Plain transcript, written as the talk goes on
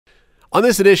On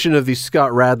this edition of the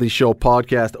Scott Radley Show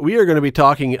podcast, we are going to be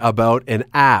talking about an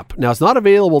app. Now, it's not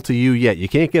available to you yet. You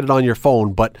can't get it on your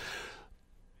phone, but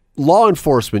law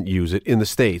enforcement use it in the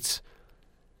States.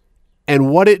 And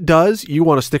what it does, you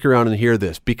want to stick around and hear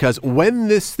this, because when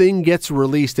this thing gets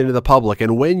released into the public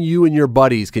and when you and your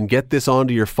buddies can get this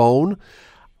onto your phone,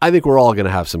 I think we're all going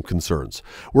to have some concerns.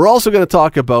 We're also going to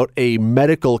talk about a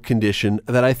medical condition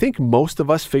that I think most of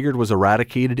us figured was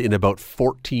eradicated in about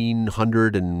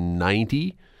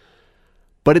 1490,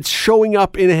 but it's showing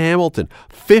up in Hamilton.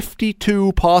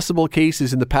 52 possible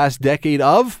cases in the past decade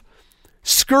of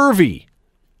scurvy.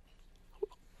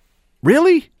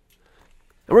 Really?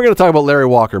 And we're going to talk about Larry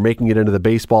Walker making it into the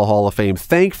Baseball Hall of Fame.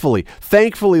 Thankfully,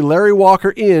 Larry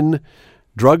Walker in,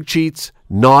 drug cheats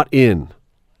not in.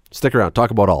 Stick around.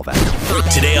 Talk about all that.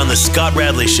 Today on the Scott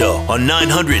Radley Show on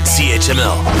 900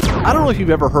 CHML. I don't know if you've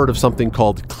ever heard of something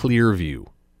called Clearview.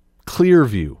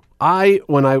 Clearview.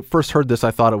 When I first heard this,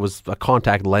 I thought it was a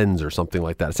contact lens or something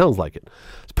like that. It sounds like it.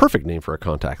 It's a perfect name for a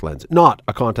contact lens. Not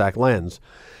a contact lens.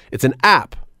 It's an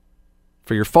app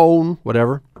for your phone,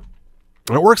 whatever.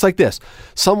 And it works like this.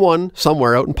 Someone,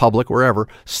 somewhere out in public, wherever,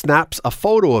 snaps a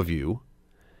photo of you.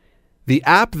 The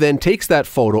app then takes that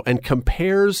photo and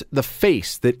compares the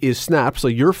face that is snapped, so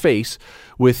your face,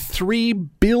 with 3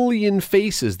 billion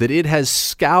faces that it has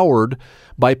scoured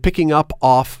by picking up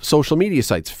off social media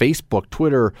sites, Facebook,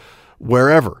 Twitter,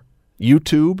 wherever,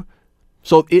 YouTube.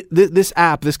 So this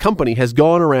app, this company has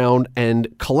gone around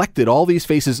and collected all these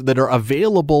faces that are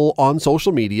available on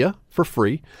social media for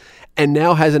free, and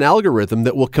now has an algorithm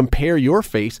that will compare your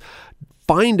face,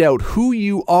 find out who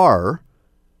you are,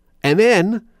 and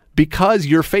then, because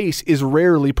your face is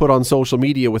rarely put on social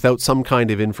media without some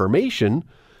kind of information,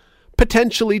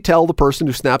 potentially tell the person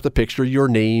who snapped the picture your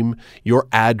name, your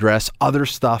address, other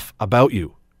stuff about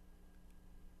you.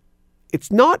 It's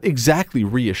not exactly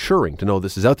reassuring to know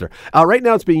this is out there. Right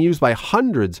now, it's being used by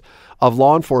hundreds of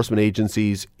law enforcement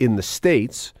agencies in the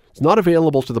States. It's not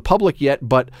available to the public yet,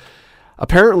 but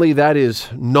apparently that is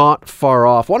not far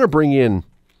off. I want to bring in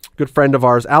good friend of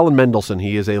ours, Alan Mendelson.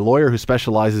 He is a lawyer who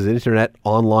specializes in internet,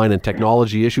 online, and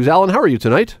technology issues. Alan, how are you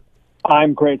tonight?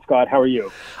 I'm great, Scott. How are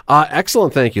you?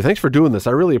 Excellent, thank you. Thanks for doing this.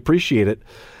 I really appreciate it.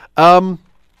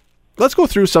 Let's go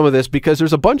through some of this because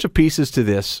there's a bunch of pieces to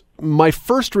this. My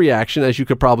first reaction, as you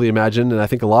could probably imagine, and I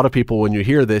think a lot of people when you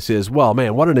hear this is, well,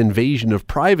 man, what an invasion of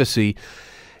privacy.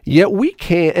 Yet we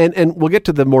can, and we'll get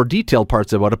to the more detailed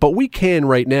parts about it, but we can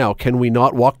right now, can we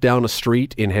not walk down a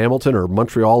street in Hamilton or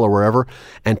Montreal or wherever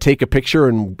and take a picture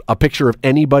of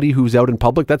anybody who's out in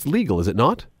public? That's legal, is it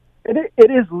not? It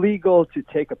is legal to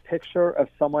take a picture of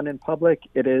someone in public.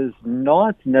 It is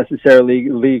not necessarily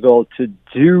legal to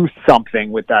do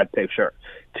something with that picture,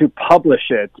 to publish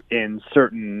it in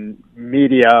certain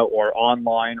media or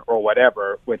online or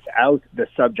whatever without the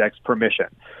subject's permission.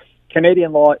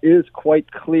 Canadian law is quite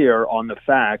clear on the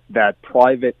fact that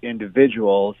private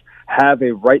individuals have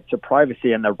a right to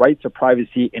privacy, and the right to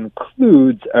privacy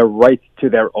includes a right to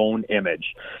their own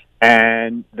image.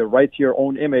 And the right to your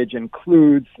own image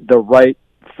includes the right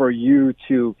for you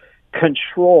to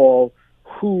control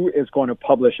who is going to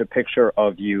publish a picture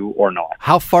of you or not.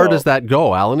 How far does that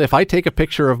go, Alan? If I take a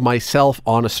picture of myself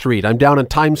on a street, I'm down in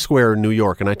Times Square in New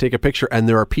York, and I take a picture and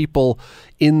there are people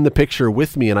in the picture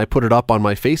with me and I put it up on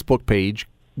my Facebook page,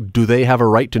 do they have a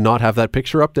right to not have that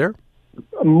picture up there?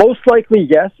 Most likely,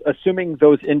 yes, assuming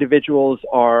those individuals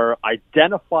are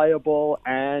identifiable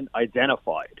and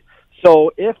identified.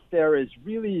 So if there is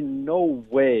really no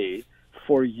way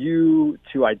for you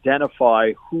to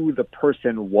identify who the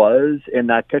person was in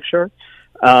that picture,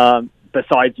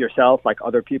 besides yourself, like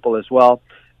other people as well.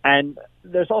 And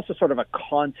there's also sort of a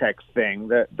context thing.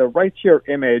 The right to your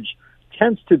image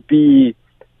tends to be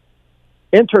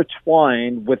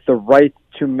intertwined with the right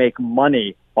to make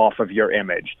money off of your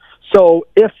image. So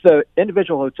if the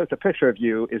individual who took the picture of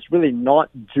you is really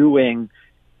not doing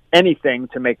anything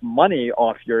to make money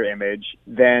off your image,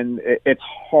 then it's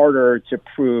harder to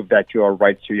prove that your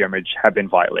rights to your image have been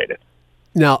violated.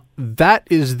 Now, that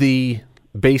is the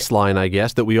baseline, I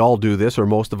guess, that we all do this, or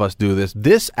most of us do this.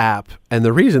 This app, and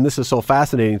the reason this is so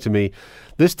fascinating to me,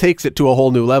 this takes it to a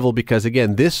whole new level because,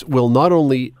 again, this will not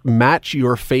only match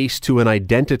your face to an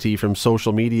identity from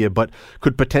social media, but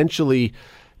could potentially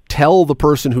tell the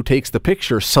person who takes the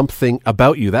picture something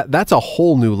about you. That's a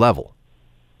whole new level.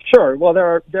 Sure. Well,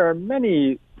 there are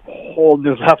many whole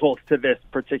new levels to this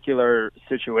particular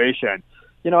situation.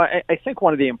 You know, I think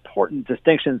one of the important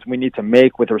distinctions we need to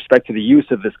make with respect to the use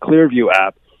of this Clearview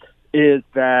app is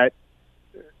that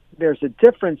there's a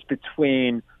difference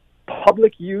between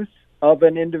public use of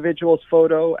an individual's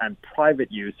photo and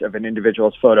private use of an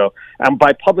individual's photo. And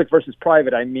by public versus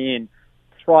private, I mean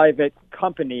private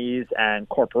companies and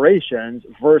corporations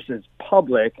versus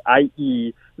public,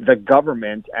 i.e. the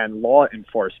government and law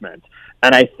enforcement.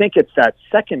 And I think it's that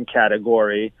second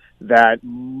category that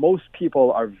most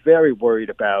people are very worried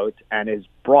about and is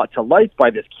brought to light by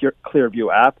this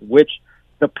Clearview app, which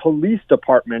the police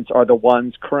departments are the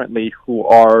ones currently who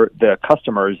are the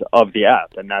customers of the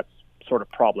app, and that's sort of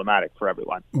problematic for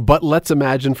everyone. But let's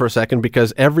imagine for a second,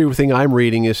 because everything I'm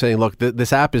reading is saying, look,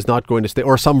 this app is not going to stay,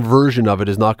 or some version of it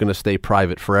is not going to stay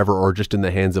private forever or just in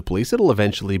the hands of police. It'll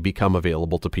eventually become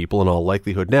available to people in all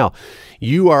likelihood. Now,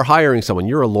 you are hiring someone.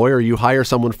 You're a lawyer. You hire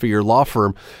someone for your law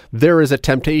firm. There is a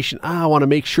temptation. I want to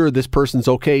make sure this person's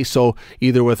okay. So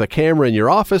either with a camera in your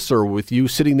office or with you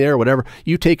sitting there, whatever,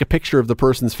 you take a picture of the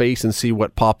person's face and see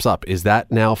what pops up. Is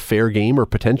that now fair game or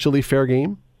potentially fair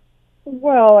game?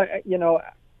 Well,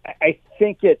 I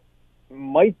think it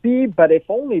might be, but if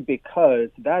only because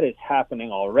that is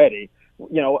happening already.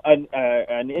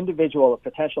 An individual, a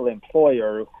potential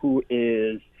employer who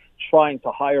is trying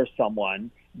to hire someone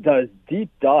does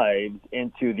deep dives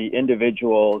into the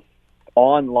individual's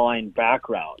online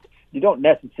background. You don't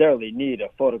necessarily need a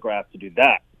photograph to do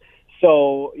that.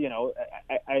 So,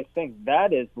 I think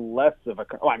that is less of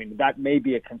that may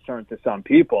be a concern to some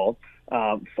people,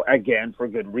 for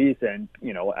good reason.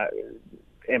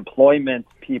 Employment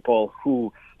people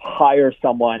who hire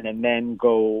someone and then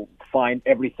go find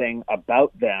everything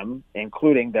about them,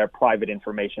 including their private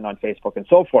information on Facebook and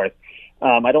so forth.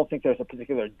 I don't think there's a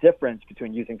particular difference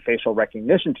between using facial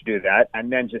recognition to do that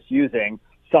and then just using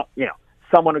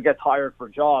someone who gets hired for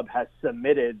a job has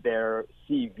submitted their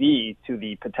CV to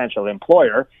the potential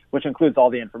employer, which includes all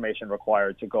the information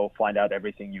required to go find out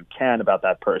everything you can about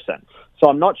that person. So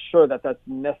I'm not sure that that's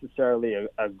necessarily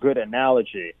a good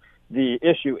analogy. The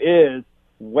issue is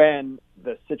when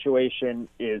the situation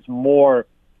is more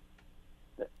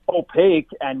opaque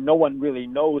and no one really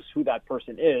knows who that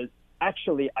person is,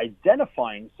 actually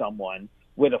identifying someone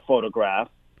with a photograph,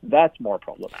 that's more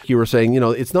problematic. You were saying,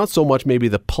 it's not so much maybe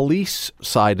the police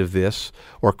side of this,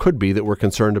 or could be, that we're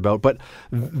concerned about, but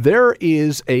there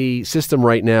is a system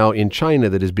right now in China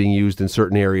that is being used in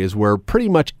certain areas where pretty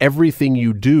much everything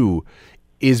you do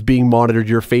is being monitored,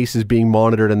 your face is being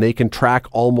monitored, and they can track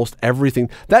almost everything.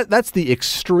 That's the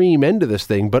extreme end of this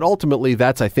thing, but ultimately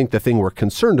that's, I think, the thing we're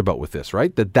concerned about with this,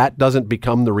 right? That doesn't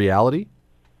become the reality?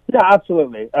 Yeah,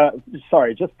 absolutely.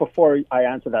 Sorry, just before I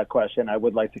answer that question, I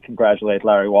would like to congratulate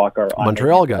Larry Walker on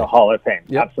Montreal guy. The Hall of Fame.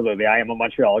 Yep. Absolutely. I am a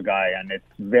Montreal guy, and it's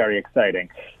very exciting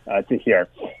to hear.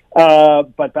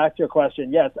 But back to your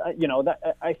question, yes,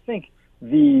 I think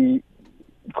the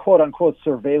quote-unquote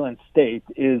surveillance state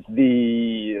is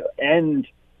the end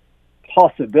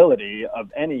possibility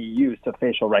of any use of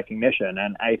facial recognition,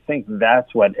 and I think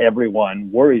that's what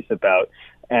everyone worries about,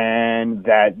 and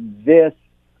that this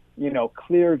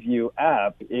Clearview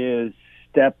app is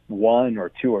step 1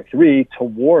 or 2 or 3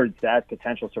 towards that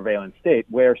potential surveillance state,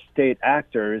 where state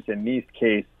actors, in this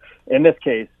case,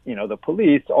 the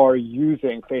police, are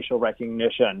using facial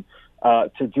recognition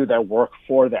to do their work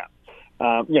for them.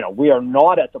 We are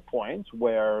not at the point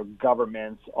where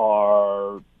governments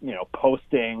are,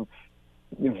 posting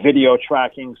video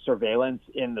tracking surveillance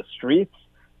in the streets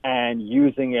and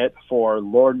using it for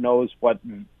Lord knows what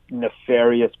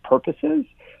nefarious purposes.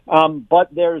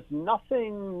 But there's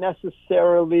nothing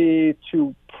necessarily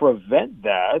to prevent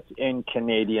that in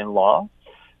Canadian law.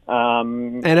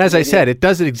 And as I said, it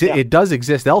does exist. Yeah. It does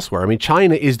exist elsewhere. I mean,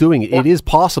 China is doing it. Yeah. It is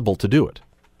possible to do it.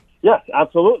 Yes,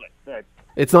 absolutely.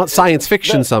 It's not science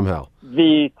fiction somehow.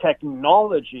 The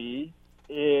technology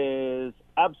is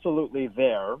absolutely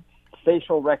there.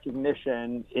 Facial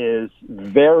recognition is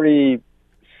very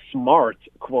smart,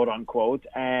 quote unquote,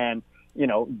 and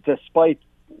despite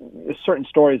certain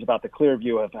stories about the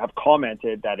Clearview have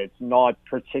commented that it's not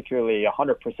particularly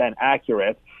 100%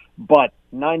 accurate, but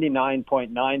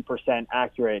 99.9%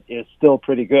 accurate is still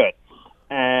pretty good.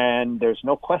 And there's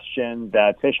no question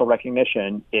that facial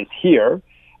recognition is here.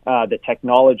 The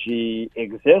technology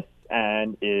exists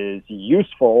and is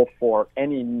useful for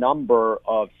any number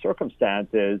of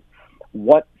circumstances.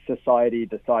 What society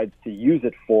decides to use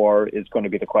it for is going to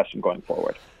be the question going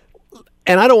forward.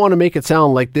 And I don't want to make it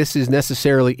sound like this is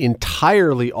necessarily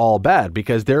entirely all bad,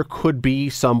 because there could be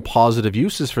some positive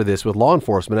uses for this with law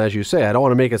enforcement, as you say. I don't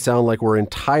want to make it sound like we're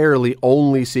entirely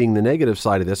only seeing the negative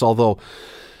side of this, although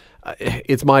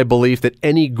it's my belief that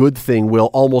any good thing will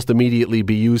almost immediately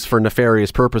be used for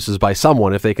nefarious purposes by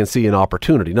someone if they can see an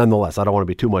opportunity. Nonetheless, I don't want to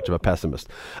be too much of a pessimist.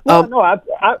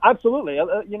 Absolutely.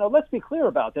 Let's be clear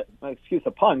about this. Excuse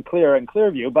the pun, clear and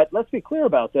Clearview, but let's be clear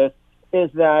about this.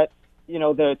 is that,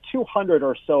 the 200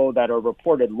 or so that are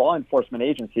reported law enforcement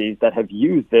agencies that have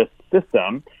used this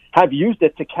system have used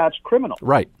it to catch criminals.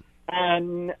 Right.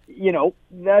 And,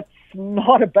 that's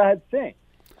not a bad thing.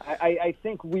 I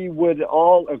think we would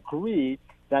all agree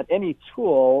that any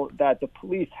tool that the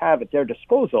police have at their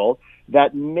disposal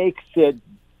that makes it,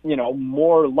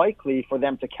 more likely for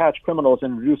them to catch criminals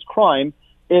and reduce crime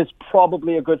is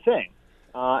probably a good thing.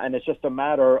 And it's just a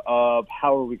matter of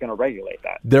how are we going to regulate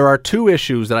that. There are two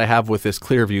issues that I have with this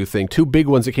Clearview thing, two big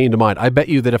ones that came to mind. I bet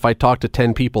you that if I talked to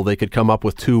 10 people, they could come up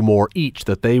with two more each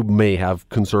that they may have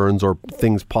concerns or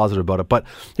things positive about it. But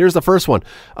here's the first one.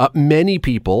 Many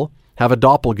people have a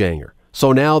doppelganger.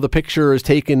 So now the picture is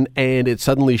taken and it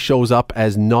suddenly shows up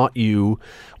as not you,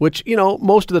 which,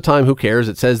 most of the time, who cares?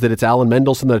 It says that it's Alan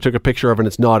Mendelsohn that I took a picture of and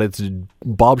it's not. It's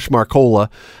Bob Schmarkola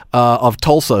of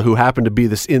Tulsa who happened to be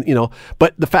this,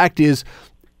 But the fact is,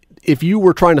 if you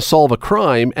were trying to solve a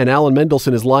crime and Alan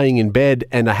Mendelsohn is lying in bed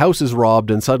and a house is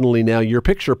robbed and suddenly now your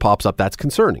picture pops up, that's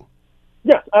concerning.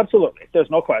 Yes, absolutely.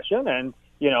 There's no question. And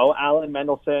Alan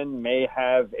Mendelsohn may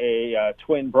have a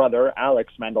twin brother,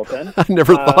 Alex Mendelsohn. I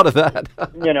never thought of that.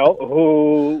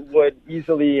 Who would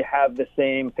easily have the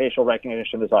same facial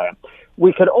recognition as I am.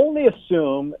 We could only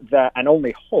assume that, and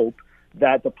only hope,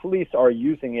 that the police are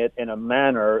using it in a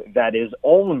manner that is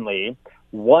only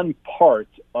one part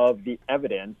of the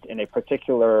evidence in a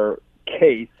particular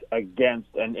case against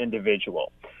an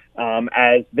individual.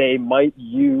 As they might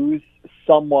use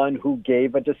someone who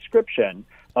gave a description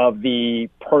of the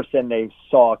person they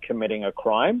saw committing a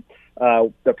crime.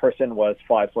 The person was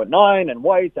 5'9" and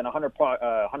white and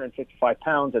 155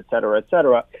 pounds, et cetera, et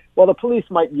cetera. Well, the police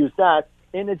might use that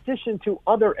in addition to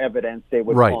other evidence they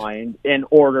would find in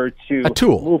order to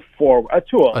move forward. A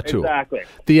tool. Exactly.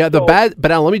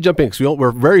 But Alan, let me jump in because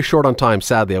we're very short on time,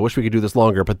 sadly. I wish we could do this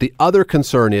longer. But the other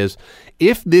concern is,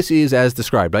 if this is as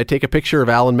described, I take a picture of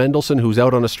Alan Mendelsohn who's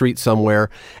out on a street somewhere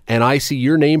and I see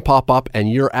your name pop up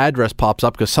and your address pops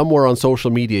up because somewhere on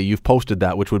social media you've posted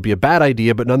that, which would be a bad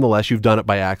idea, but nonetheless you've done it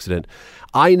by accident.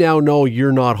 I now know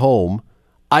you're not home.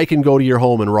 I can go to your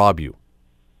home and rob you.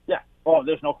 Yeah. Oh,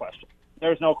 there's no question.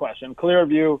 There's no question.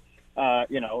 Clearview,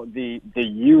 the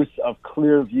use of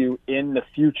Clearview in the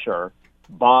future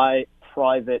by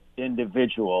private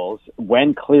individuals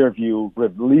when Clearview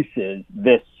releases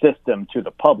this system to the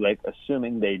public,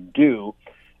 assuming they do,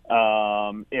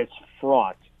 it's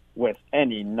fraught with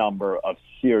any number of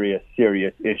serious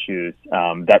issues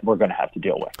that we're going to have to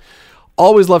deal with.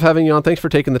 Always love having you on. Thanks for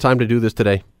taking the time to do this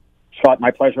today. Scott,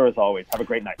 my pleasure as always. Have a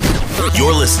great night.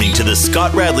 You're listening to the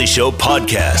Scott Radley Show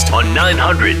podcast on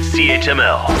 900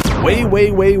 CHML.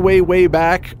 Way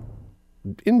back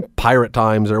in pirate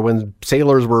times, or when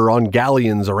sailors were on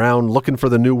galleons around looking for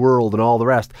the new world and all the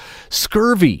rest.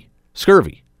 Scurvy.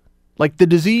 Like the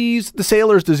disease, the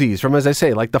sailor's disease from, as I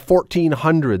say, like the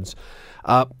 1400s.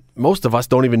 Most of us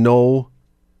don't even know.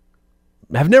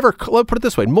 Let's put it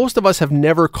this way. Most of us have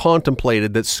never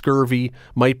contemplated that scurvy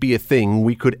might be a thing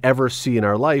we could ever see in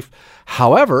our life.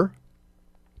 However,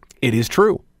 it is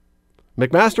true.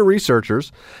 McMaster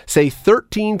researchers say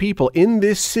 13 people in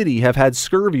this city have had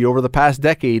scurvy over the past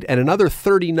decade, and another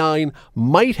 39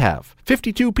 might have.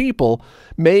 52 people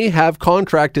may have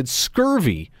contracted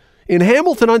scurvy in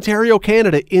Hamilton, Ontario,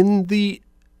 Canada in the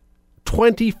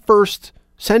 21st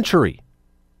century.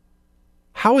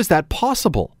 How is that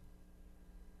possible?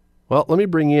 Well, let me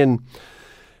bring in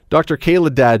Dr. Kayla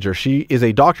Dadger. She is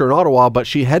a doctor in Ottawa, but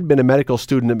she had been a medical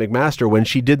student at McMaster when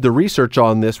she did the research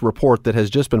on this report that has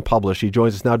just been published. She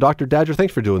joins us now. Dr. Dadger,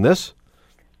 thanks for doing this.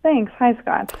 Thanks. Hi,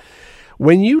 Scott.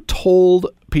 When you told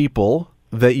people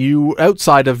that you,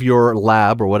 outside of your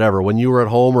lab or whatever, when you were at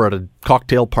home or at a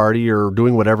cocktail party or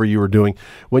doing whatever you were doing,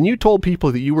 when you told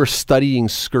people that you were studying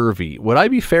scurvy, would I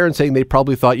be fair in saying they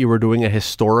probably thought you were doing a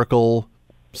historical,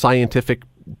 scientific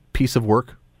piece of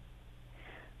work?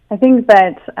 I think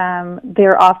that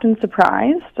they're often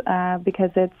surprised because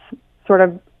it's sort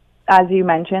of, as you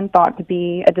mentioned, thought to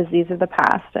be a disease of the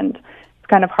past. And it's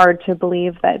kind of hard to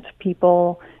believe that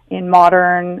people in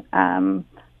modern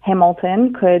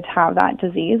Hamilton could have that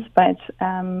disease. But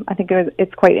I think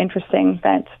it's quite interesting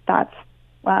that that's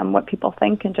what people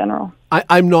think in general.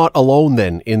 I'm not alone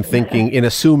then in thinking, in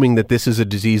assuming that this is a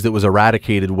disease that was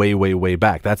eradicated way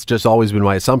back. That's just always been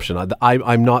my assumption.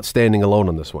 I'm not standing alone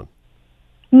on this one.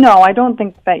 No, I don't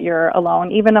think that you're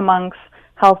alone. Even amongst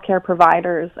healthcare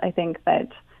providers, I think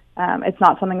that it's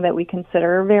not something that we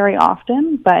consider very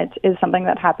often, but is something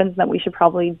that happens that we should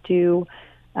probably do,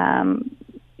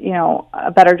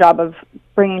 a better job of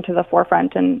bringing to the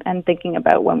forefront and thinking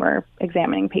about when we're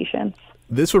examining patients.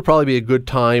 This would probably be a good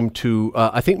time to,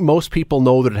 I think most people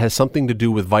know that it has something to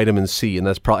do with vitamin C, and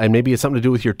that's probably, and maybe it's something to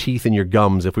do with your teeth and your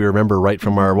gums, if we remember right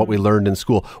from what we learned in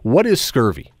school. What is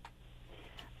scurvy?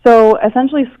 So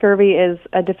essentially, scurvy is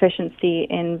a deficiency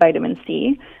in vitamin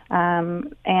C,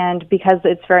 and because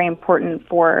it's very important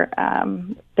for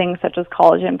things such as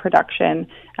collagen production,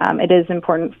 it is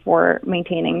important for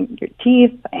maintaining your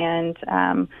teeth and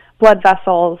blood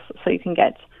vessels, so you can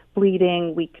get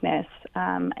bleeding, weakness,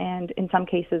 and in some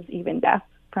cases even death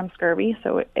from scurvy.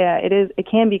 So it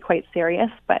can be quite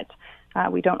serious, but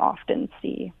we don't often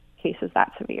see cases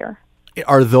that severe.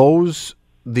 Are those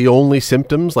the only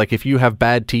symptoms? Like if you have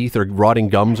bad teeth or rotting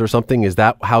gums or something, is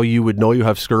that how you would know you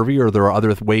have scurvy, or there are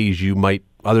other things you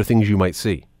might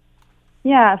see?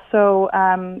 Yeah, so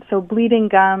bleeding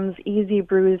gums, easy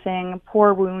bruising,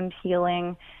 poor wound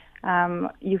healing.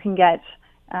 You can get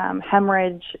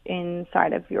hemorrhage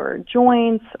inside of your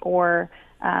joints, or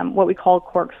what we call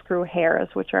corkscrew hairs,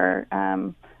 which are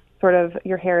sort of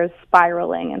your hair is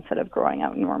spiraling instead of growing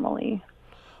out normally.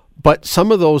 But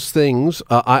some of those things,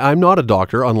 I'm not a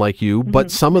doctor, unlike you,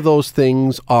 but some of those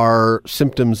things are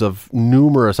symptoms of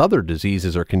numerous other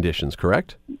diseases or conditions,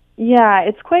 correct? Yeah,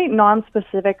 it's quite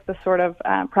nonspecific, the sort of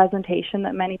presentation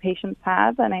that many patients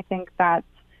have, and I think that's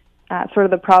sort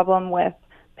of the problem with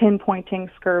pinpointing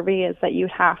scurvy, is that you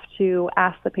have to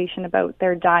ask the patient about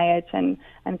their diet and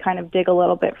kind of dig a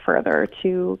little bit further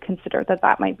to consider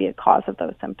that might be a cause of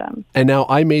those symptoms. And now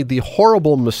I made the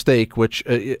horrible mistake, which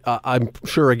I'm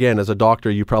sure, again, as a doctor,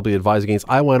 you probably advise against.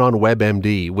 I went on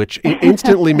WebMD, which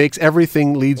instantly makes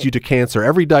everything leads you to cancer.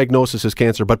 Every diagnosis is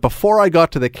cancer. But before I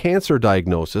got to the cancer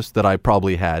diagnosis that I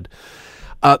probably had,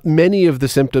 many of the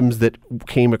symptoms that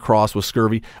came across with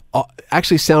scurvy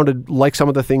actually sounded like some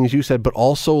of the things you said, but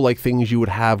also like things you would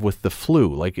have with the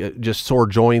flu, like just sore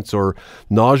joints or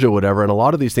nausea, whatever. And a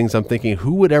lot of these things, I'm thinking,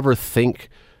 who would ever think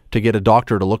to get a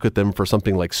doctor to look at them for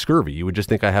something like scurvy? You would just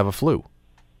think I have a flu.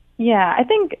 Yeah, I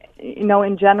think,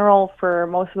 in general, for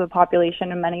most of the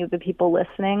population and many of the people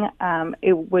listening,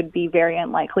 it would be very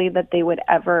unlikely that they would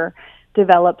ever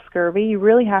develop scurvy. You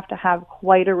really have to have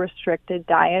quite a restricted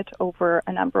diet over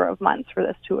a number of months for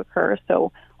this to occur.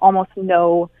 So almost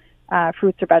no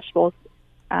fruits or vegetables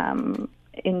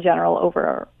in general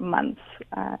over months.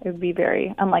 It would be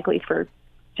very unlikely for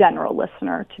general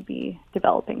listener to be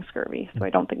developing scurvy. So I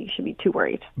don't think you should be too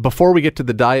worried. Before we get to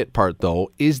the diet part, though,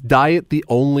 is diet the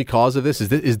only cause of this?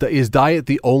 Is diet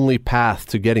the only path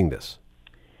to getting this?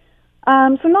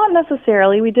 So not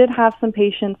necessarily. We did have some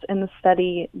patients in the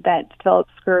study that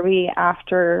developed scurvy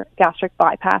after gastric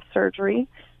bypass surgery.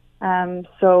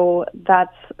 So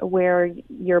that's where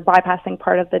you're bypassing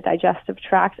part of the digestive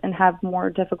tract and have more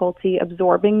difficulty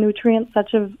absorbing nutrients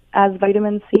such as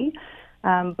vitamin C.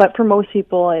 But for most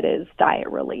people, it is diet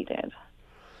related.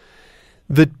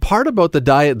 The part about the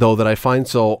diet, though, that I find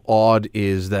so odd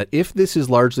is that if this is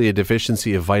largely a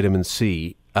deficiency of vitamin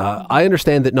C, I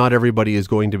understand that not everybody is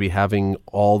going to be having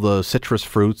all the citrus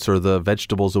fruits or the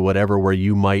vegetables or whatever where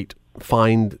you might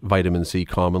find vitamin C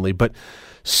commonly, but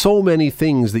so many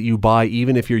things that you buy,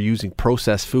 even if you're using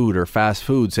processed food or fast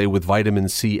food, say with vitamin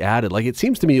C added, like it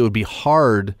seems to me it would be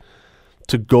hard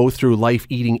to go through life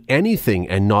eating anything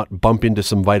and not bump into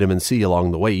some vitamin C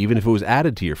along the way, even if it was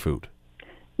added to your food.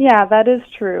 Yeah, that is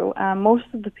true. Most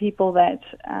of the people that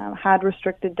had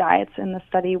restricted diets in the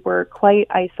study were quite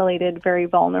isolated, very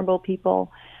vulnerable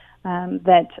people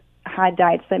that had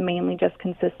diets that mainly just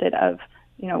consisted of,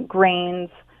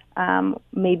 grains,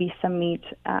 maybe some meat,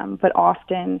 but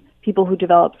often people who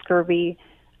develop scurvy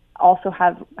also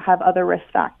have other risk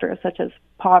factors such as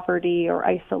poverty or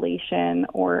isolation,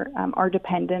 or are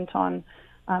dependent on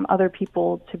other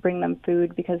people to bring them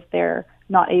food because they're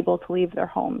not able to leave their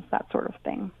homes, that sort of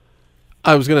thing.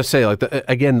 I was going to say,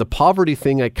 again, the poverty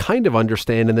thing I kind of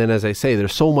understand, and then as I say,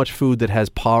 there's so much food that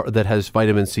has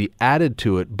vitamin C added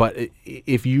to it. But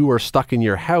if you are stuck in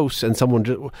your house and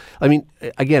someone,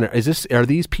 again, are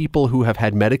these people who have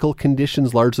had medical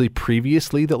conditions largely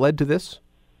previously that led to this?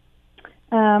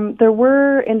 There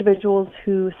were individuals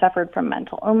who suffered from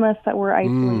mental illness that were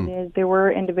isolated. There were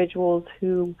individuals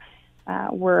who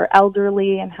were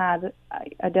elderly and had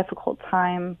a difficult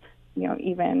time,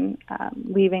 even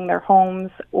leaving their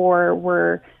homes, or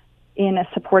were in a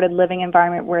supported living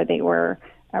environment where they were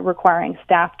requiring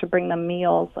staff to bring them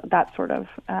meals, that sort of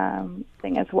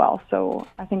thing as well. So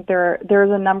I think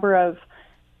there's a number of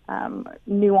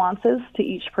nuances to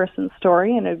each person's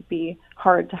story, and it would be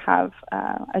hard to have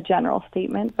a general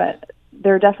statement, but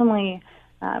there are definitely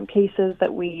cases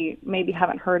that we maybe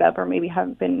haven't heard of or maybe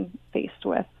haven't been faced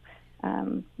with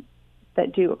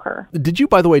that do occur. Did you,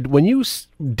 by the way, when you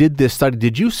did this study,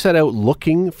 did you set out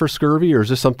looking for scurvy, or is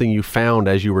this something you found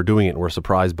as you were doing it and were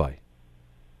surprised by?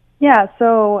 Yeah,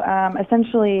 so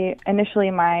essentially, initially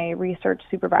my research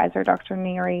supervisor, Dr.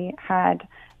 Neary, had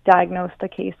diagnosed a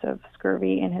case of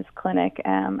scurvy in his clinic,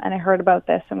 and I heard about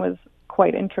this and was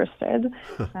quite interested.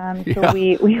 So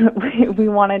we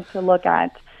wanted to look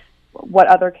at what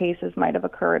other cases might have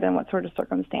occurred and what sort of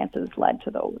circumstances led to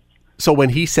those. So when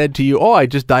he said to you, "Oh, I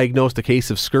just diagnosed a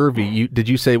case of scurvy," did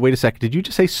you say, "Wait a second, did you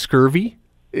just say scurvy?"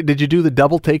 Did you do the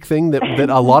double take thing that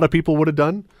a lot of people would have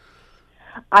done?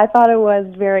 I thought it was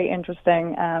very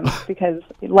interesting because,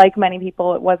 like many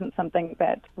people, it wasn't something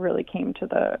that really came to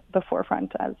the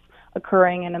forefront as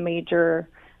occurring in a major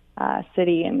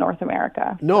city in North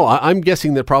America. No, I'm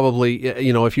guessing that probably,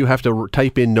 if you have to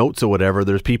type in notes or whatever,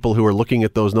 there's people who are looking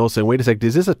at those notes saying, "Wait a sec,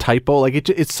 is this a typo?" Like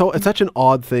it's such an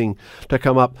odd thing to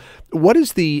come up. What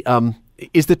is the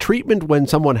treatment when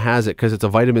someone has it because it's a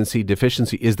vitamin C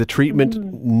deficiency? Is the treatment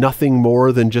nothing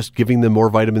more than just giving them more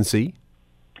vitamin C?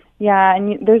 Yeah,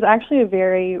 and there's actually a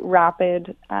very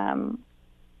rapid,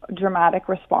 dramatic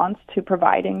response to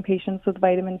providing patients with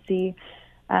vitamin C.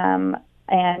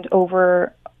 And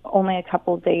over only a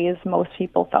couple of days, most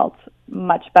people felt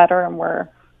much better and were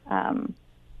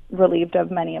relieved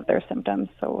of many of their symptoms.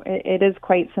 So it is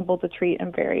quite simple to treat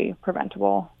and very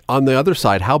preventable. On the other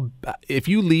side, if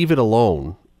you leave it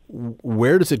alone,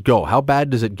 where does it go? How bad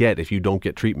does it get if you don't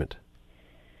get treatment?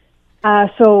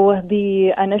 So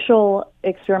the initial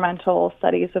experimental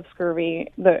studies of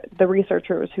scurvy, the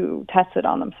researchers who tested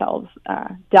on themselves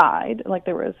died. Like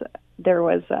there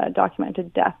was a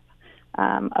documented death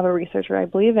of a researcher, I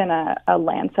believe, in a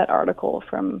Lancet article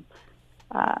from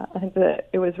I think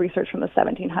it was research from the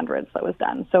 1700s that was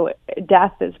done. So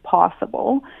death is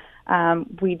possible.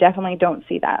 We definitely don't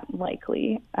see that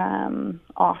likely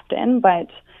often, but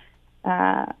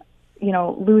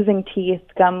losing teeth,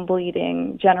 gum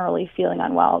bleeding, generally feeling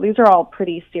unwell. These are all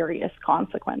pretty serious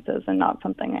consequences and not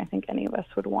something I think any of us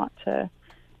would want to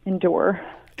endure.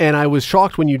 And I was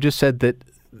shocked when you just said that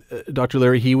Dr.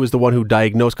 Larry, he was the one who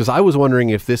diagnosed, because I was wondering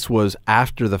if this was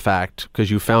after the fact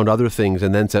because you found other things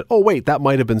and then said, "Oh, wait, that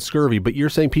might have been scurvy." But you're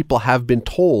saying people have been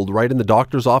told right in the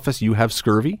doctor's office you have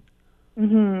scurvy?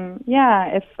 Mm-hmm.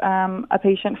 Yeah, if a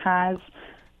patient has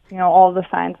all the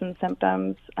signs and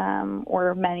symptoms,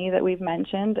 or many that we've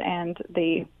mentioned, and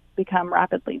they become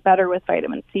rapidly better with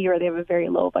vitamin C, or they have a very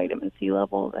low vitamin C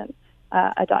level, then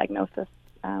a diagnosis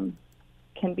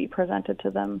can be presented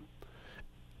to them.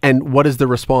 And what is the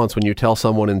response when you tell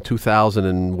someone in 2000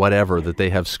 and whatever that they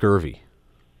have scurvy?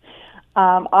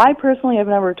 I personally have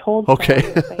never told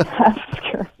someone that they have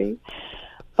scurvy,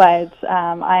 but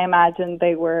I imagine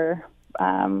they were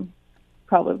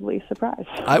probably surprised.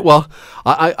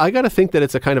 I got to think that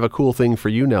it's a kind of a cool thing for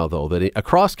you now, though, that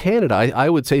across Canada, I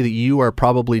would say that you are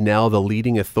probably now the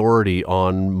leading authority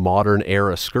on modern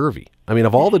era scurvy. I mean,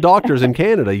 of all the doctors in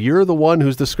Canada, you're the one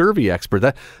who's the scurvy expert.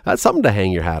 That's something to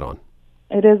hang your hat on.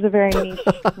 It is a very niche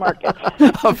market.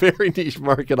 A very niche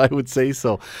market, I would say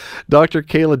so. Dr.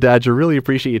 Kayla Dadger, really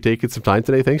appreciate you taking some time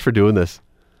today. Thanks for doing this.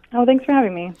 Oh, thanks for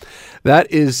having me.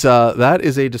 That is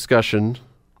a discussion,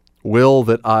 Will,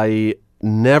 that I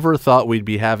never thought we'd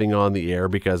be having on the air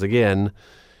because, again,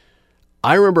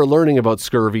 I remember learning about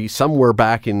scurvy somewhere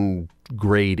back in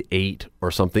grade 8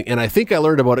 or something, and I think I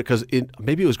learned about it because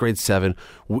maybe it was grade 7,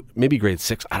 maybe grade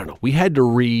 6, I don't know. We had to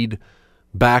read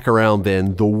back around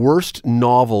then the worst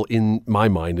novel in my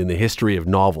mind in the history of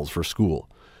novels for school,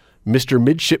 Mr.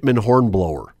 Midshipman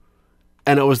Hornblower.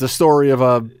 And it was the story of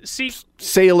a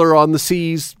sailor on the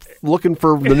seas looking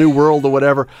for the new world or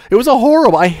whatever. It was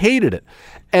I hated it.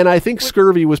 And I think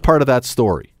scurvy was part of that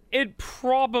story. It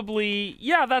probably,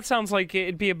 that sounds like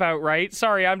it'd be about right.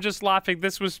 Sorry, I'm just laughing.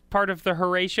 This was part of the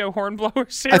Horatio Hornblower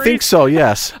series. I think so,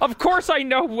 yes. Of course I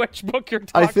know which book you're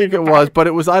talking about. I think it was, but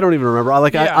I don't even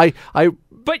remember.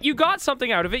 But you got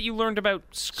something out of it. You learned about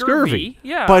scurvy.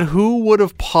 Yeah. But who would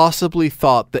have possibly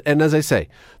thought that, and as I say,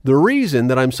 the reason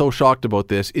that I'm so shocked about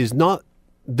this is not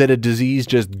that a disease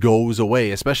just goes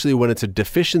away, especially when it's a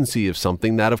deficiency of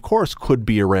something that, of course, could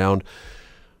be around.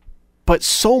 But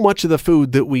so much of the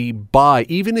food that we buy,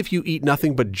 even if you eat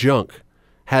nothing but junk,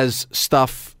 has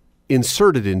stuff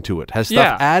inserted into it, has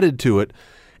stuff added to it,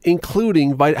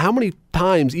 including how many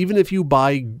times, even if you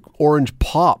buy orange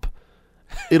pop,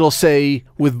 it'll say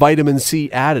with vitamin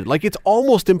C added. Like, it's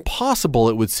almost impossible,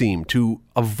 it would seem, to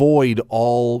avoid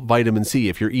all vitamin C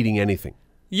if you're eating anything.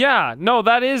 Yeah, no,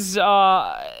 that is...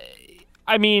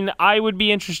 I mean, I would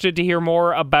be interested to hear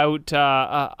more about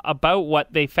what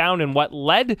they found and what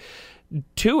led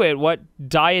to it what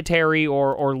dietary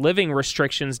or living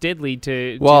restrictions did lead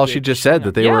to. Well, she just said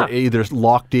that they were either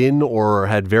locked in or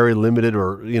had very limited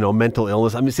or mental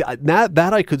illness. I mean, see,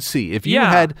 that I could see. If you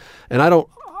had, and I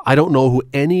don't know who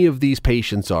any of these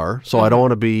patients are, so I don't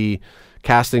want to be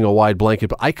casting a wide blanket,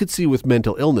 but I could see with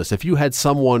mental illness, if you had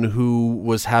someone who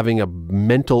was having a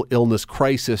mental illness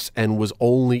crisis and was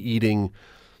only eating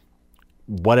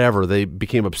whatever, they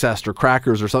became obsessed, or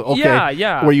crackers or something. Okay,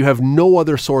 where you have no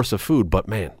other source of food. But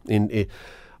man,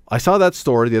 I saw that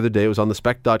story the other day. It was on the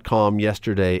spec.com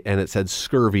yesterday, and it said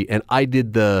scurvy, and I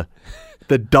did the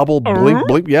double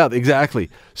blink. Yeah, exactly.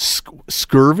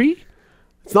 Scurvy?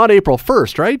 It's not April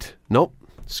 1st, right? Nope.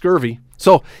 Scurvy.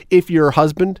 So if your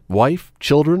husband, wife,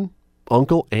 children,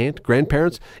 uncle, aunt,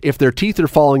 grandparents, if their teeth are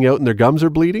falling out and their gums are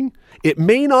bleeding, it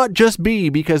may not just be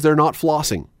because they're not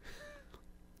flossing.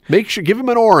 Make sure, give them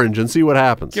an orange and see what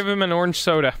happens. Give them an orange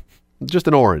soda. Just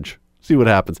an orange. See what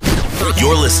happens.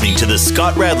 You're listening to the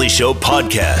Scott Radley Show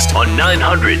podcast on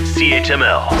 900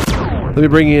 CHML. Let me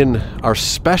bring in our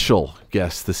special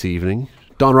guest this evening,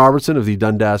 Don Robertson of the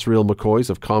Dundas Real McCoys,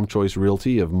 of ComChoice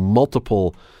Realty, of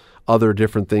multiple other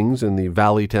different things in the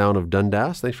valley town of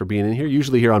Dundas. Thanks for being in here.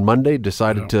 Usually here on Monday,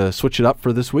 decided to switch it up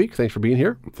for this week. Thanks for being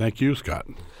here. Thank you, Scott.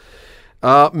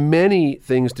 Many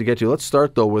things to get to. Let's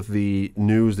start, though, with the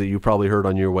news that you probably heard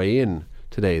on your way in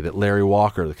today, that Larry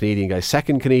Walker, the Canadian guy,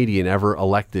 second Canadian ever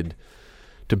elected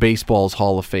to baseball's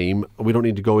Hall of Fame. We don't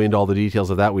need to go into all the details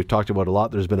of that. We've talked about it a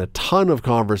lot. There's been a ton of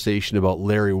conversation about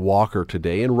Larry Walker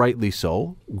today, and rightly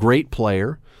so. Great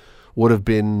player. Would have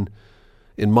been,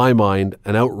 in my mind,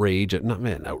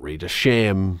 a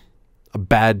sham, a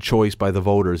bad choice by the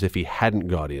voters if he hadn't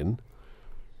got in.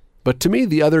 But to me,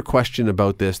 the other question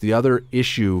about this, the other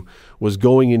issue was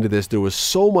going into this, there was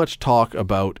so much talk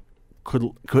about,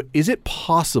 is it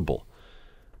possible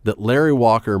that Larry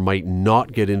Walker might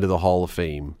not get into the Hall of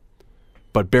Fame,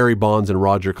 but Barry Bonds and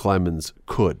Roger Clemens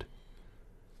could?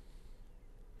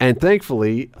 And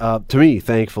thankfully,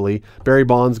 Barry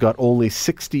Bonds got only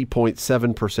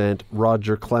 60.7%.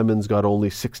 Roger Clemens got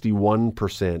only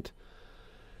 61%.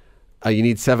 You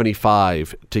need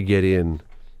 75 to get in.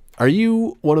 Are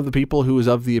you one of the people who is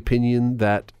of the opinion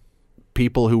that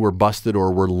people who were busted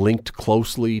or were linked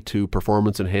closely to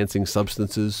performance-enhancing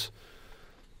substances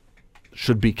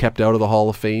should be kept out of the Hall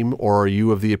of Fame? Or are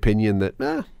you of the opinion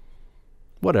that,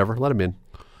 whatever, let them in?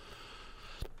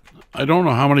 I don't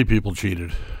know how many people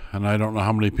cheated, and I don't know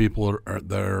how many people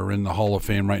that are in the Hall of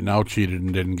Fame right now cheated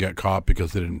and didn't get caught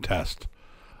because they didn't test.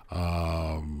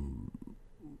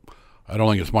 I don't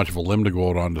think it's much of a limb to go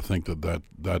out on to think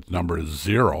that number is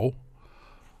zero.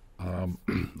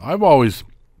 I've always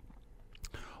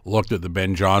looked at the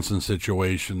Ben Johnson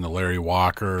situation, the Larry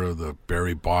Walker, the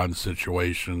Barry Bonds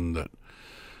situation, that,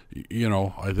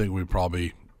 I think we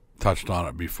probably touched on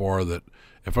it before, that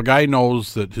if a guy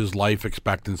knows that his life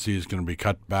expectancy is going to be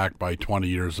cut back by 20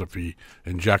 years if he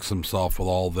injects himself with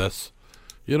all this,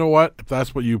 you know what? If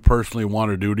that's what you personally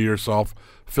want to do to yourself,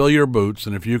 fill your boots,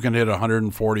 and if you can hit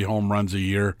 140 home runs a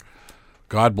year,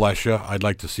 God bless you. I'd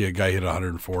like to see a guy hit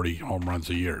 140 home runs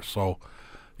a year. So,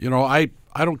 I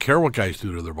don't care what guys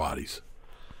do to their bodies.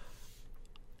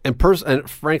 And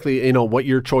frankly, what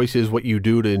your choice is, what you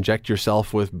do to inject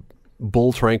yourself with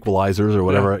bull tranquilizers or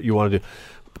whatever you want to do.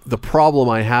 The problem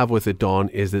I have with it, Don,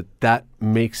 is that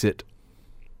makes it,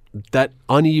 that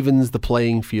unevens the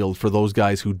playing field for those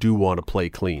guys who do want to play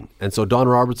clean. And so Don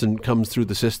Robertson comes through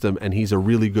the system and he's a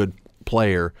really good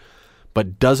player,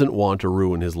 but doesn't want to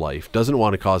ruin his life, doesn't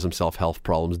want to cause himself health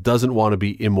problems, doesn't want to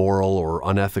be immoral or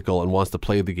unethical, and wants to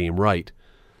play the game right.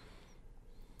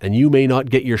 And you may not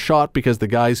get your shot because the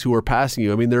guys who are passing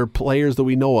you, there are players that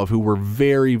we know of who were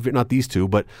very, not these two,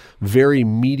 but very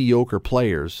mediocre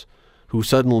players who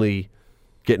suddenly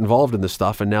get involved in this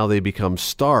stuff and now they become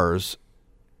stars,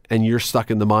 and you're stuck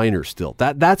in the minors still.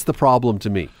 That's the problem to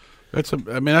me. That's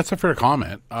a fair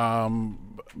comment.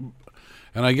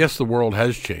 And I guess the world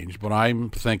has changed, but I'm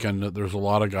thinking that there's a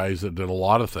lot of guys that did a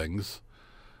lot of things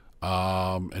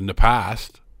in the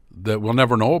past that we'll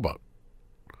never know about.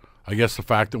 I guess the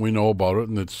fact that we know about it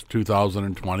and it's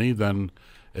 2020, then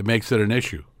it makes it an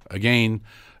issue. Again,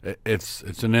 it's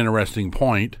an interesting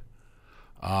point.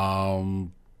 But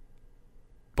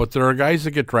there are guys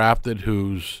that get drafted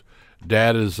whose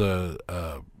dad is a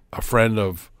friend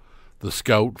of the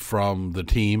scout from the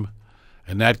team,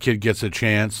 and that kid gets a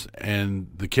chance, and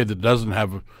the kid that doesn't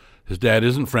have his dad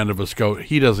isn't friend of a scout,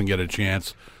 he doesn't get a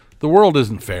chance. The world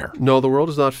isn't fair. No, the world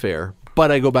is not fair. But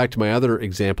I go back to my other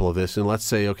example of this, and let's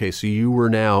say, okay, so you were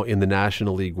now in the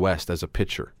National League West as a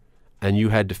pitcher, and you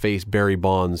had to face Barry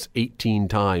Bonds 18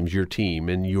 times, your team,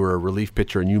 and you were a relief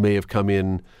pitcher, and you may have come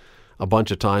in a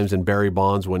bunch of times, and Barry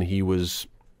Bonds, when he was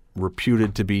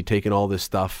reputed to be taking all this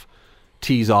stuff,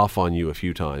 tees off on you a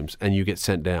few times, and you get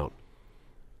sent down.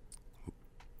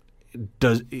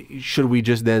 Should we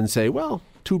just then say, well,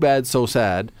 too bad, so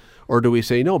sad? Or do we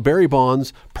say, no, Barry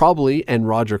Bonds probably, and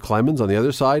Roger Clemens on the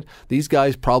other side, these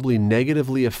guys probably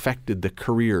negatively affected the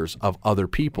careers of other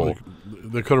people.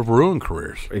 They could have ruined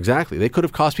careers. Exactly. They could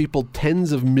have cost people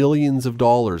tens of millions of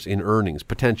dollars in earnings,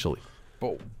 potentially.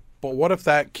 But what if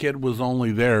that kid was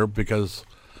only there because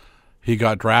he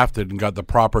got drafted and got the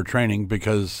proper training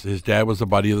because his dad was a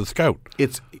buddy of the scout?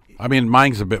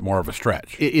 Mine's a bit more of a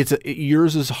stretch.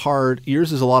 Yours is hard.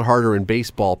 Yours is a lot harder in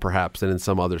baseball, perhaps, than in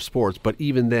some other sports. But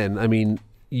even then,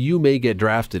 you may get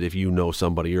drafted if you know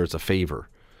somebody or it's a favor.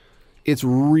 It's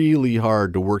really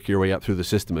hard to work your way up through the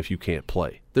system if you can't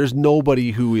play. There's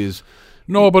nobody who is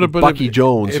Bucky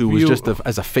Jones, who was just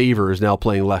as a favor, is now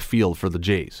playing left field for the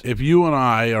Jays. If you and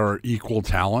I are equal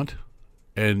talent,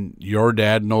 and your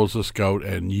dad knows the scout,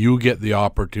 and you get the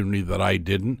opportunity that I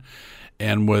didn't.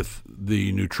 And with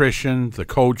the nutrition, the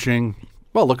coaching.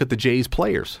 Well, look at the Jays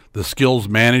players. The skills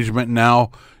management now,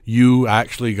 you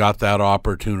actually got that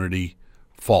opportunity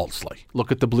falsely.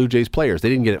 Look at the Blue Jays players. They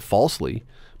didn't get it falsely,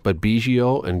 but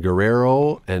Biggio and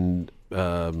Guerrero and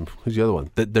who's the other one?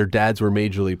 Their dads were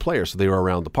major league players, so they were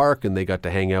around the park and they got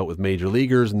to hang out with major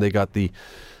leaguers, and they got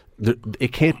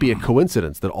it can't be a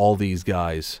coincidence that all these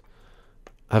guys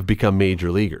have become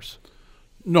major leaguers.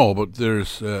 No, but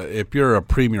there's if you're a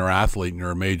premier athlete and you're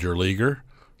a major leaguer,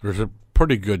 there's a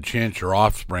pretty good chance your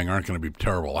offspring aren't going to be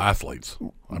terrible athletes.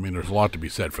 There's a lot to be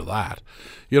said for that.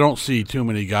 You don't see too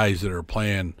many guys that are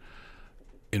playing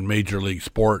in major league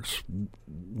sports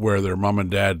where their mom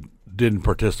and dad didn't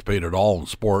participate at all in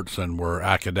sports and were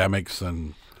academics.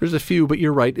 And there's a few, but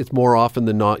you're right. It's more often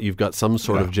than not you've got some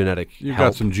sort of genetic You've help.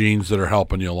 got some genes that are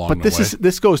helping you along but the way.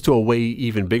 This goes to a way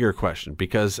even bigger question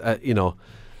because,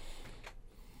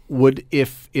 would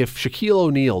if Shaquille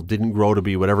O'Neal didn't grow to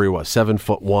be whatever he was,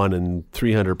 7'1" and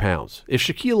 300 pounds, if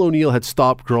Shaquille O'Neal had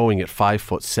stopped growing at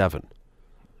 5'7",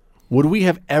 would we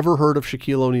have ever heard of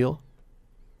Shaquille O'Neal?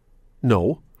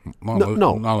 No. No.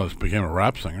 Not unless he became a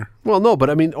rap singer. Well, no, but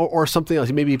or something else.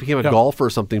 Maybe he became a golfer or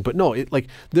something. But no,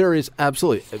 there is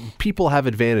absolutely people have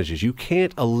advantages. You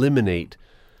can't eliminate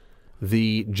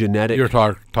the genetic. You're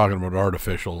talking about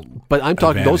artificial. But I'm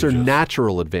talking; those are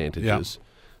natural advantages. Yeah.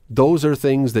 Those are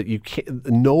things that you can't.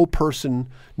 No person,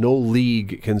 no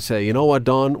league can say. You know what,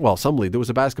 Don? Well, some league. There was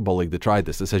a basketball league that tried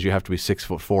this. That says you have to be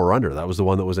 6'4" or under. That was the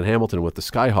one that was in Hamilton with the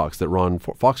Skyhawks that Ron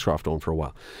Foxcroft owned for a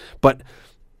while. But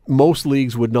most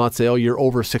leagues would not say, "Oh, you're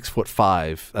over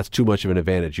 6'5". That's too much of an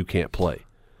advantage. You can't play."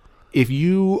 If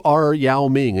you are Yao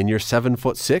Ming and you're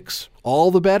 7'6",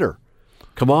 all the better.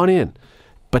 Come on in.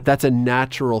 But that's a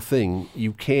natural thing.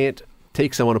 You can't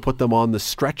take someone and put them on the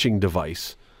stretching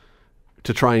device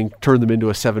to try and turn them into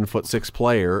a 7'6"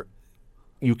 player.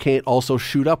 You can't also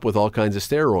shoot up with all kinds of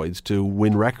steroids to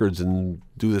win records and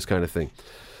do this kind of thing.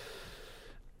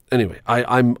 Anyway,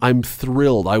 I'm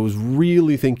thrilled. I was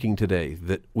really thinking today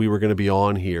that we were going to be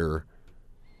on here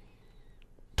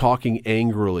talking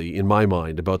angrily, in my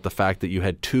mind, about the fact that you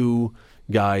had two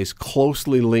guys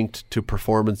closely linked to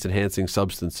performance-enhancing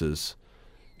substances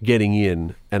getting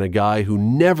in, and a guy who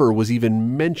never was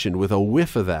even mentioned with a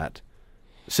whiff of that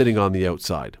sitting on the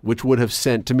outside, which would have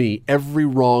sent to me every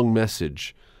wrong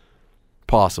message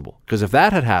possible. Because if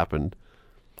that had happened,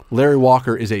 Larry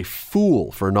Walker is a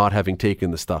fool for not having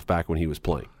taken the stuff back when he was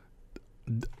playing.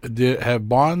 Have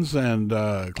Bonds and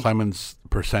Clemens'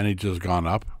 percentages gone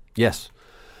up? Yes.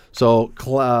 So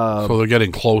they're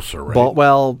getting closer,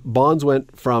 right? Bonds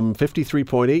went from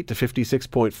 53.8 to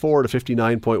 56.4 to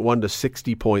 59.1 to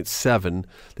 60.7.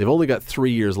 They've only got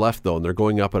 3 years left, though, and they're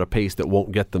going up at a pace that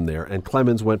won't get them there. And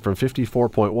Clemens went from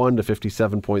 54.1 to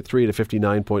 57.3 to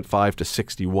 59.5 to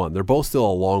 61. They're both still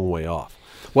a long way off.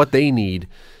 What they need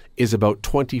is about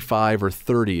 25 or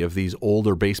 30 of these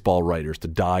older baseball writers to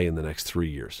die in the next 3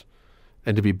 years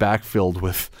and to be backfilled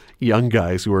with young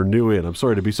guys who are new in. I'm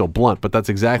sorry to be so blunt, but that's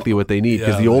exactly what they need,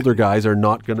 because the older guys are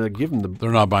not going to give them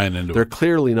they're not buying into it. They're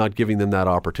clearly not giving them that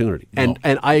opportunity. No.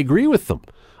 And I agree with them.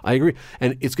 I agree.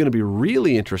 And it's going to be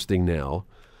really interesting now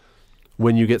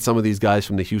when you get some of these guys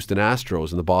from the Houston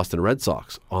Astros and the Boston Red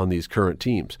Sox on these current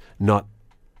teams, not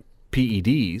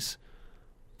PEDs,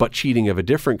 but cheating of a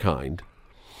different kind.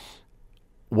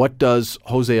 What does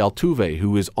Jose Altuve,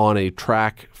 who is on a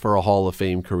track for a Hall of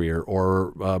Fame career,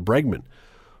 or Bregman,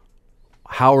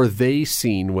 how are they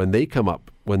seen when they come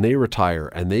up, when they retire,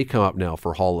 and they come up now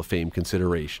for Hall of Fame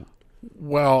consideration?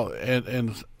 Well,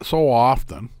 and so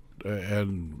often,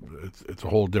 and it's a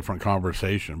whole different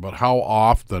conversation, but how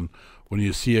often when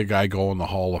you see a guy go in the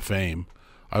Hall of Fame.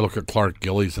 I look at Clark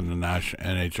Gillies in the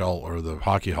NHL or the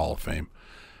Hockey Hall of Fame.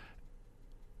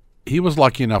 He was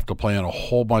lucky enough to play on a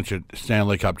whole bunch of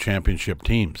Stanley Cup championship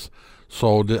teams.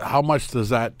 So how much does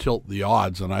that tilt the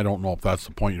odds? And I don't know if that's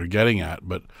the point you're getting at.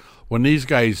 But when these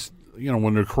guys,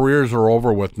 when their careers are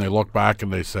over with and they look back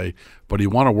and they say, but he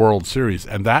won a World Series,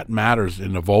 and that matters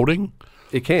in the voting.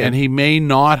 It can. And he may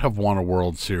not have won a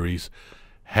World Series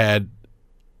had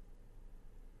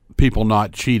people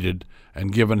not cheated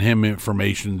and given him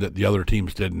information that the other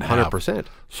teams didn't have. 100%.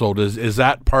 So is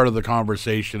that part of the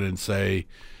conversation and say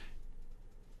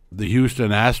the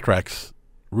Houston Asterisks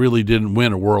really didn't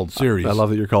win a World Series? I love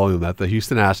that you're calling them that, the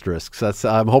Houston Asterisks.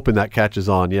 I'm hoping that catches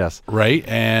on, yes. Right,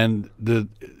 and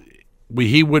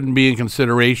he wouldn't be in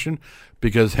consideration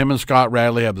because him and Scott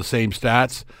Radley have the same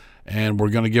stats, and we're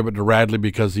going to give it to Radley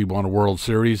because he won a World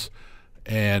Series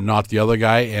and not the other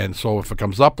guy. And so if it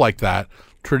comes up like that,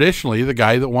 traditionally the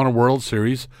guy that won a World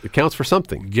Series, it counts for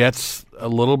something, gets a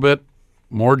little bit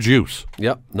more juice.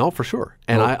 Yep, no, for sure.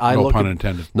 And no pun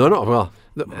intended. No, well,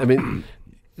 I mean,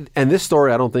 and this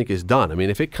story I don't think is done. I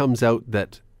mean, if it comes out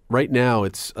that right now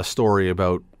it's a story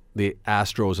about the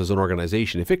Astros as an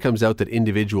organization, if it comes out that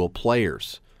individual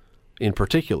players in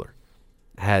particular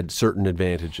had certain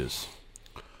advantages,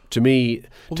 to me,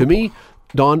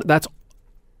 Don, that's,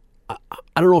 I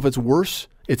don't know if it's worse.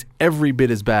 It's every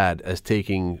bit as bad as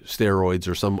taking steroids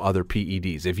or some other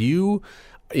PEDs. If you,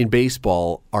 in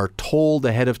baseball, are told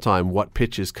ahead of time what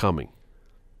pitch is coming,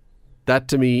 that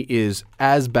to me is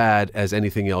as bad as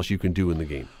anything else you can do in the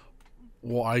game.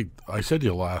 Well, I said to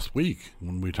you last week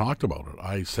when we talked about it,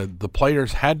 I said the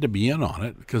players had to be in on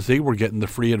it because they were getting the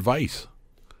free advice.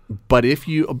 But if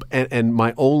you and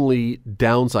my only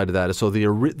downside to that is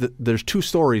there's two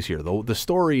stories here though. The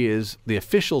story is the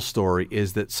official story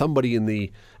is that somebody in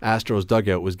the Astros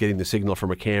dugout was getting the signal from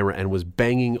a camera and was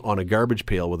banging on a garbage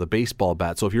pail with a baseball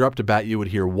bat. So if you're up to bat, you would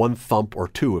hear one thump or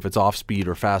two if it's off speed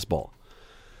or fastball.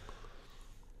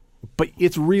 But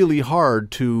it's really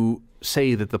hard to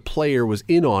say that the player was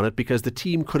in on it because the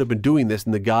team could have been doing this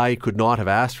and the guy could not have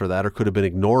asked for that or could have been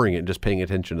ignoring it and just paying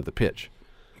attention to the pitch.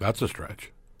 That's a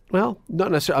stretch. Well,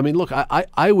 not necessarily. I mean, look,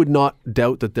 I would not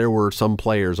doubt that there were some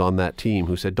players on that team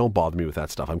who said, don't bother me with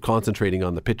that stuff. I'm concentrating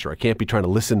on the pitcher. I can't be trying to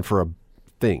listen for a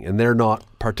thing. And they're not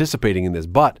participating in this.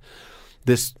 But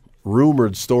this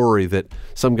rumored story that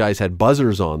some guys had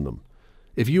buzzers on them,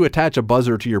 if you attach a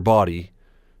buzzer to your body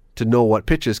to know what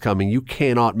pitch is coming, you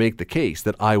cannot make the case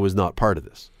that I was not part of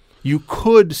this. You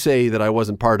could say that I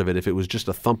wasn't part of it if it was just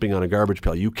a thumping on a garbage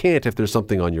pail. You can't if there's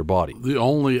something on your body. The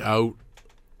only out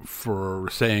for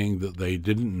saying that they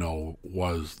didn't know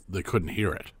was they couldn't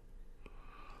hear it.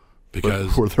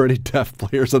 Because were there any deaf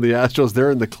players on the Astros? They're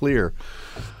in the clear.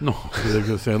 No, they're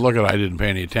going to say, look, I didn't pay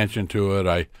any attention to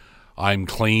it. I'm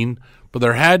clean. But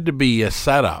there had to be a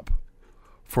setup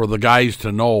for the guys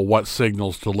to know what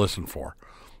signals to listen for.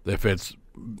 If it's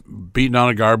beating on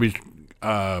a garbage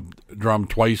drum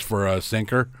twice for a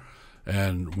sinker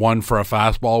and one for a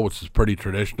fastball, which is pretty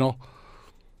traditional,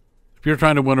 if you're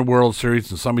trying to win a World Series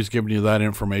and somebody's giving you that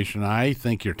information, I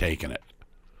think you're taking it.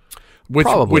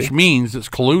 Which means it's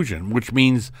collusion, which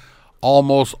means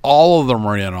almost all of them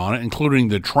are in on it, including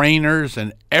the trainers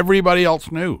and everybody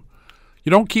else knew.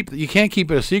 You can't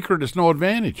keep it a secret. It's no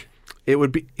advantage. It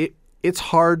would be it's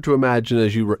hard to imagine,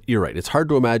 as you're right. It's hard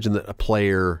to imagine that a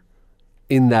player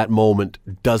in that moment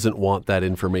doesn't want that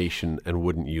information and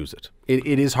wouldn't use it.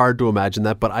 It is hard to imagine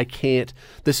that, but I can't.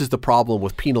 This is the problem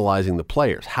with penalizing the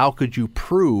players. How could you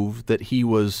prove that he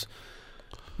was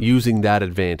using that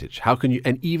advantage? How can you?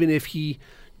 And even if he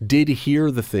did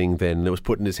hear the thing then and it was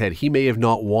put in his head, he may have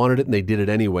not wanted it and they did it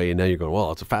anyway, and now you're going,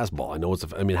 well, it's a fastball. I know it's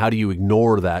I mean, how do you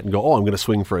ignore that and go, oh, I'm going to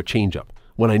swing for a changeup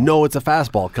when I know it's a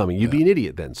fastball coming? You'd be an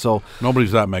idiot then. So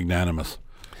nobody's that magnanimous.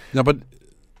 No, but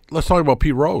let's talk about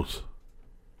Pete Rose.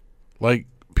 Like,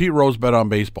 Pete Rose bet on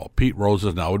baseball. Pete Rose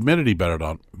has now admitted he bet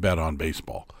on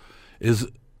baseball.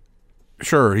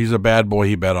 Sure, he's a bad boy,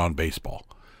 he bet on baseball.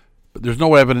 But there's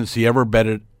no evidence he ever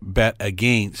bet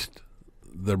against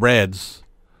the Reds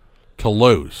to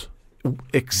lose.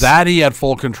 That he had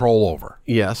full control over.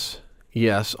 Yes,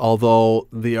 although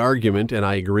the argument, and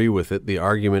I agree with it, the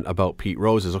argument about Pete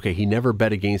Rose is, okay, he never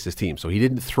bet against his team, so he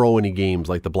didn't throw any games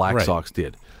like the Black Sox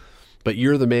did. But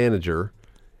you're the manager,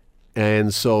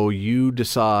 and so you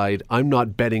decide, I'm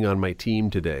not betting on my team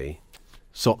today,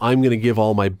 so I'm going to give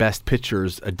all my best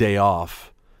pitchers a day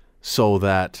off so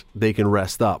that they can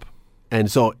rest up.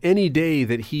 And so any day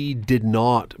that he did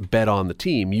not bet on the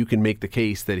team, you can make the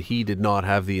case that he did not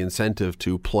have the incentive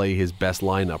to play his best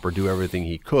lineup or do everything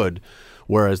he could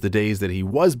Whereas the days that he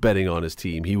was betting on his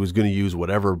team, he was going to use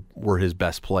whatever were his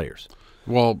best players.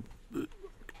 Well,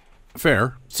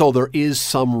 fair. So there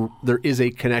is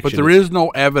a connection. But there is no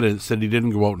evidence that he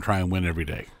didn't go out and try and win every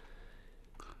day.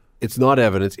 It's not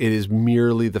evidence. It is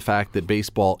merely the fact that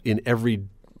baseball in every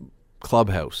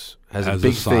clubhouse has a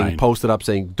big thing posted up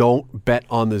saying, don't bet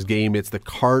on this game. It's the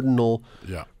cardinal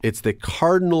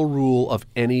rule of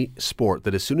any sport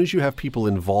that as soon as you have people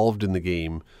involved in the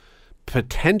game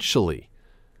potentially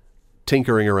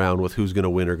tinkering around with who's going to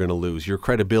win or going to lose, your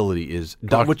credibility is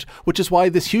done, which is why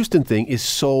this Houston thing is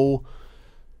so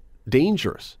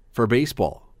dangerous for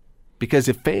baseball. Because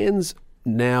if fans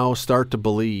now start to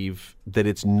believe that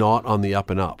it's not on the up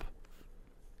and up,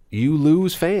 you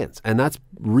lose fans, and that's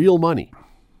real money.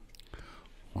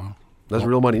 Wow. That's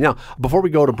real money. Now, before we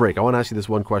go to break, I want to ask you this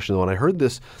one question, though. And I heard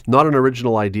this, not an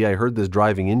original idea, I heard this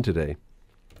driving in today,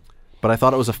 but I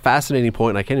thought it was a fascinating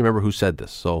point, and I can't remember who said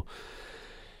this. So,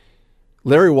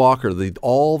 Larry Walker,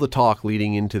 all the talk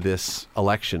leading into this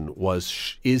election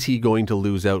was, is he going to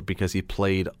lose out because he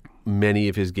played many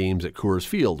of his games at Coors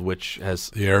Field, which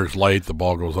has... The air's light, the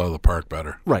ball goes out of the park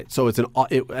better. Right. So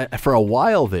for a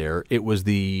while there, it was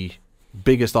the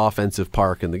biggest offensive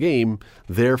park in the game.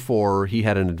 Therefore, he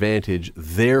had an advantage.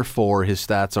 Therefore, his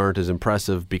stats aren't as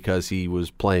impressive because he was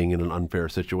playing in an unfair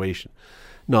situation.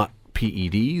 Not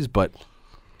PEDs, but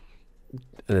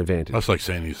an advantage. That's like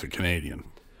saying he's a Canadian.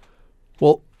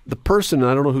 Well, the person,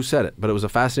 I don't know who said it, but it was a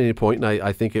fascinating point, and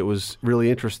I think it was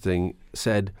really interesting,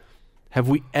 said... Have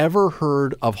we ever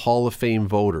heard of Hall of Fame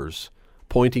voters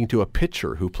pointing to a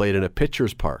pitcher who played in a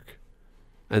pitcher's park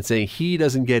and saying he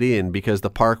doesn't get in because the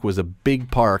park was a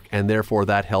big park and therefore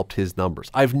that helped his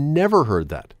numbers? I've never heard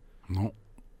that. No.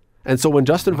 And so when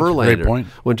Justin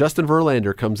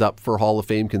Verlander comes up for Hall of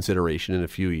Fame consideration in a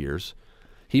few years,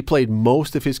 he played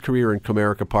most of his career in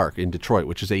Comerica Park in Detroit,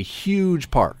 which is a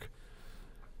huge park.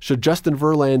 Should Justin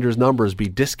Verlander's numbers be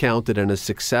discounted and his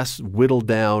success whittled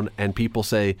down and people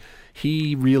say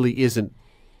he really isn't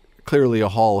clearly a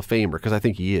Hall of Famer, because I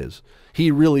think he is. He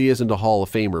really isn't a Hall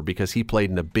of Famer because he played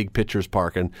in a big pitcher's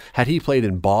park, and had he played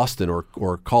in Boston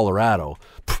or Colorado,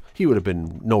 he would have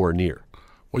been nowhere near.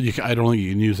 Well, I don't think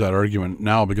you can use that argument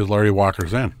now because Larry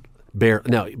Walker's in.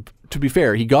 Now, to be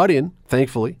fair, he got in,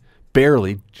 thankfully,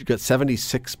 barely. He got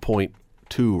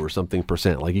 76.2 or something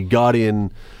percent. Like he got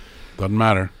in... Doesn't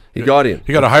matter. He got in.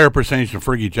 He got a higher percentage than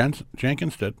Fergie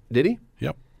Jenkins did. Did he?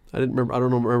 Yep. I don't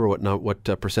remember what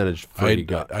percentage Fergie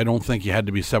got. I don't think you had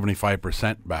to be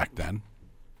 75% back then.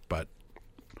 But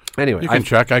anyway, you can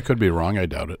check. I could be wrong. I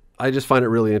doubt it. I just find it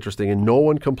really interesting, and no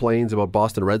one complains about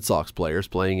Boston Red Sox players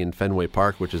playing in Fenway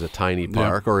Park, which is a tiny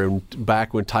park, or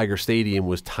back when Tiger Stadium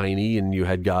was tiny, and you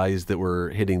had guys that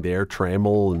were hitting there,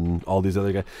 Trammell and all these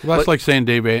other guys. Well, that's like saying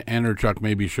Dave Anderchuk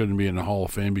maybe shouldn't be in the Hall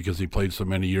of Fame because he played so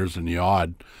many years in the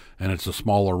odd, and it's a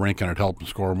smaller rink, and it helped him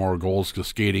score more goals because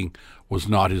skating was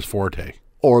not his forte.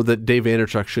 Or that Dave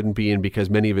Anderchuk shouldn't be in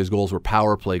because many of his goals were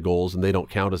power play goals, and they don't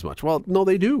count as much. Well, no,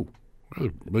 they do.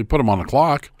 They put him on the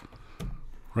clock.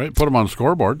 Right, put them on the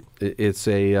scoreboard. It's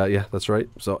yeah, that's right.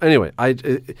 So anyway,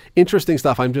 interesting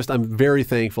stuff. I'm very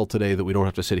thankful today that we don't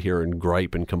have to sit here and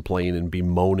gripe and complain and be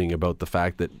moaning about the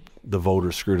fact that the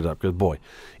voters screwed it up. Because boy,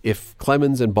 if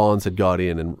Clemens and Bonds had got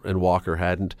in and Walker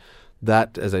hadn't,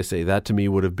 that, as I say, that to me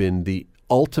would have been the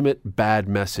ultimate bad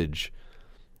message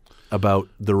about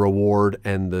the reward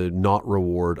and the not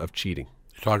reward of cheating.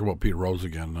 You talk about Pete Rose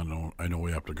again. I know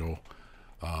we have to go.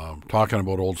 Talking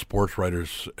about old sports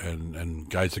writers and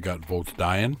guys that got votes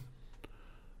dying,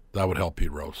 that would help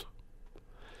Pete Rose.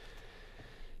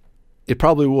 It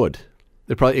probably would.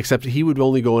 Except he would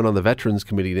only go in on the Veterans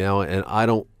Committee now, and I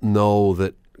don't know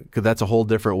that, because that's a whole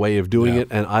different way of doing it,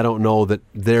 and I don't know that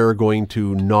they're going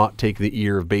to not take the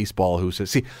ear of baseball who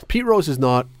says, see, Pete Rose is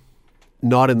not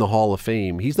in the Hall of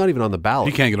Fame. He's not even on the ballot.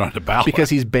 He can't get on the ballot.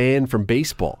 Because he's banned from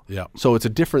baseball. Yeah. So it's a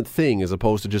different thing as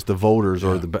opposed to just the voters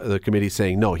or the committee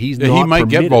saying, no, he's not He might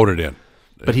permitted. get voted in.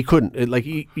 But he couldn't.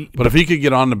 But if he could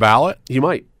get on the ballot, he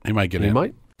might. He might get in. He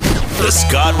might. The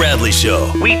Scott Radley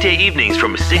Show. Weekday evenings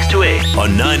from 6 to 8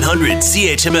 on 900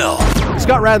 CHML.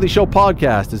 Scott Radley Show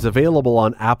podcast is available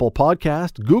on Apple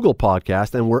Podcast, Google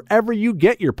Podcast, and wherever you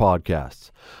get your podcasts.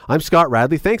 I'm Scott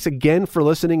Radley. Thanks again for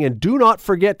listening, and do not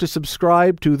forget to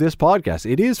subscribe to this podcast.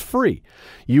 It is free.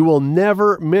 You will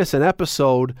never miss an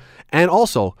episode, and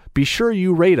also be sure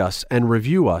you rate us and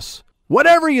review us.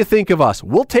 Whatever you think of us,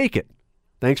 we'll take it.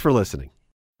 Thanks for listening.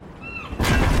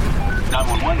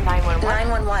 911.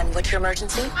 911. What's your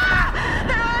emergency?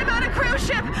 I'm on a cruise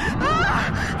ship.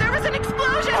 There was an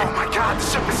explosion. Oh my God, the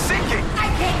ship is sinking. I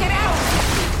can't get out.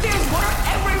 There's water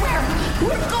everywhere.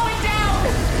 We're going down.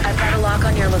 I've got a lock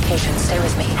on your location. location. Stay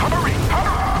with me. Hurry!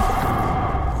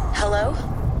 Hello?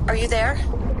 Are you there?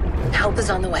 Help is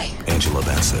on the way. Angela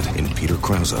Bassett and Peter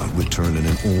Krause return in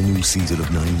an all-new season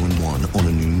of 911 on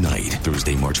a new night.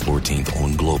 Thursday, March 14th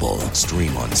on Global.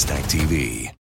 Stream on Stack TV.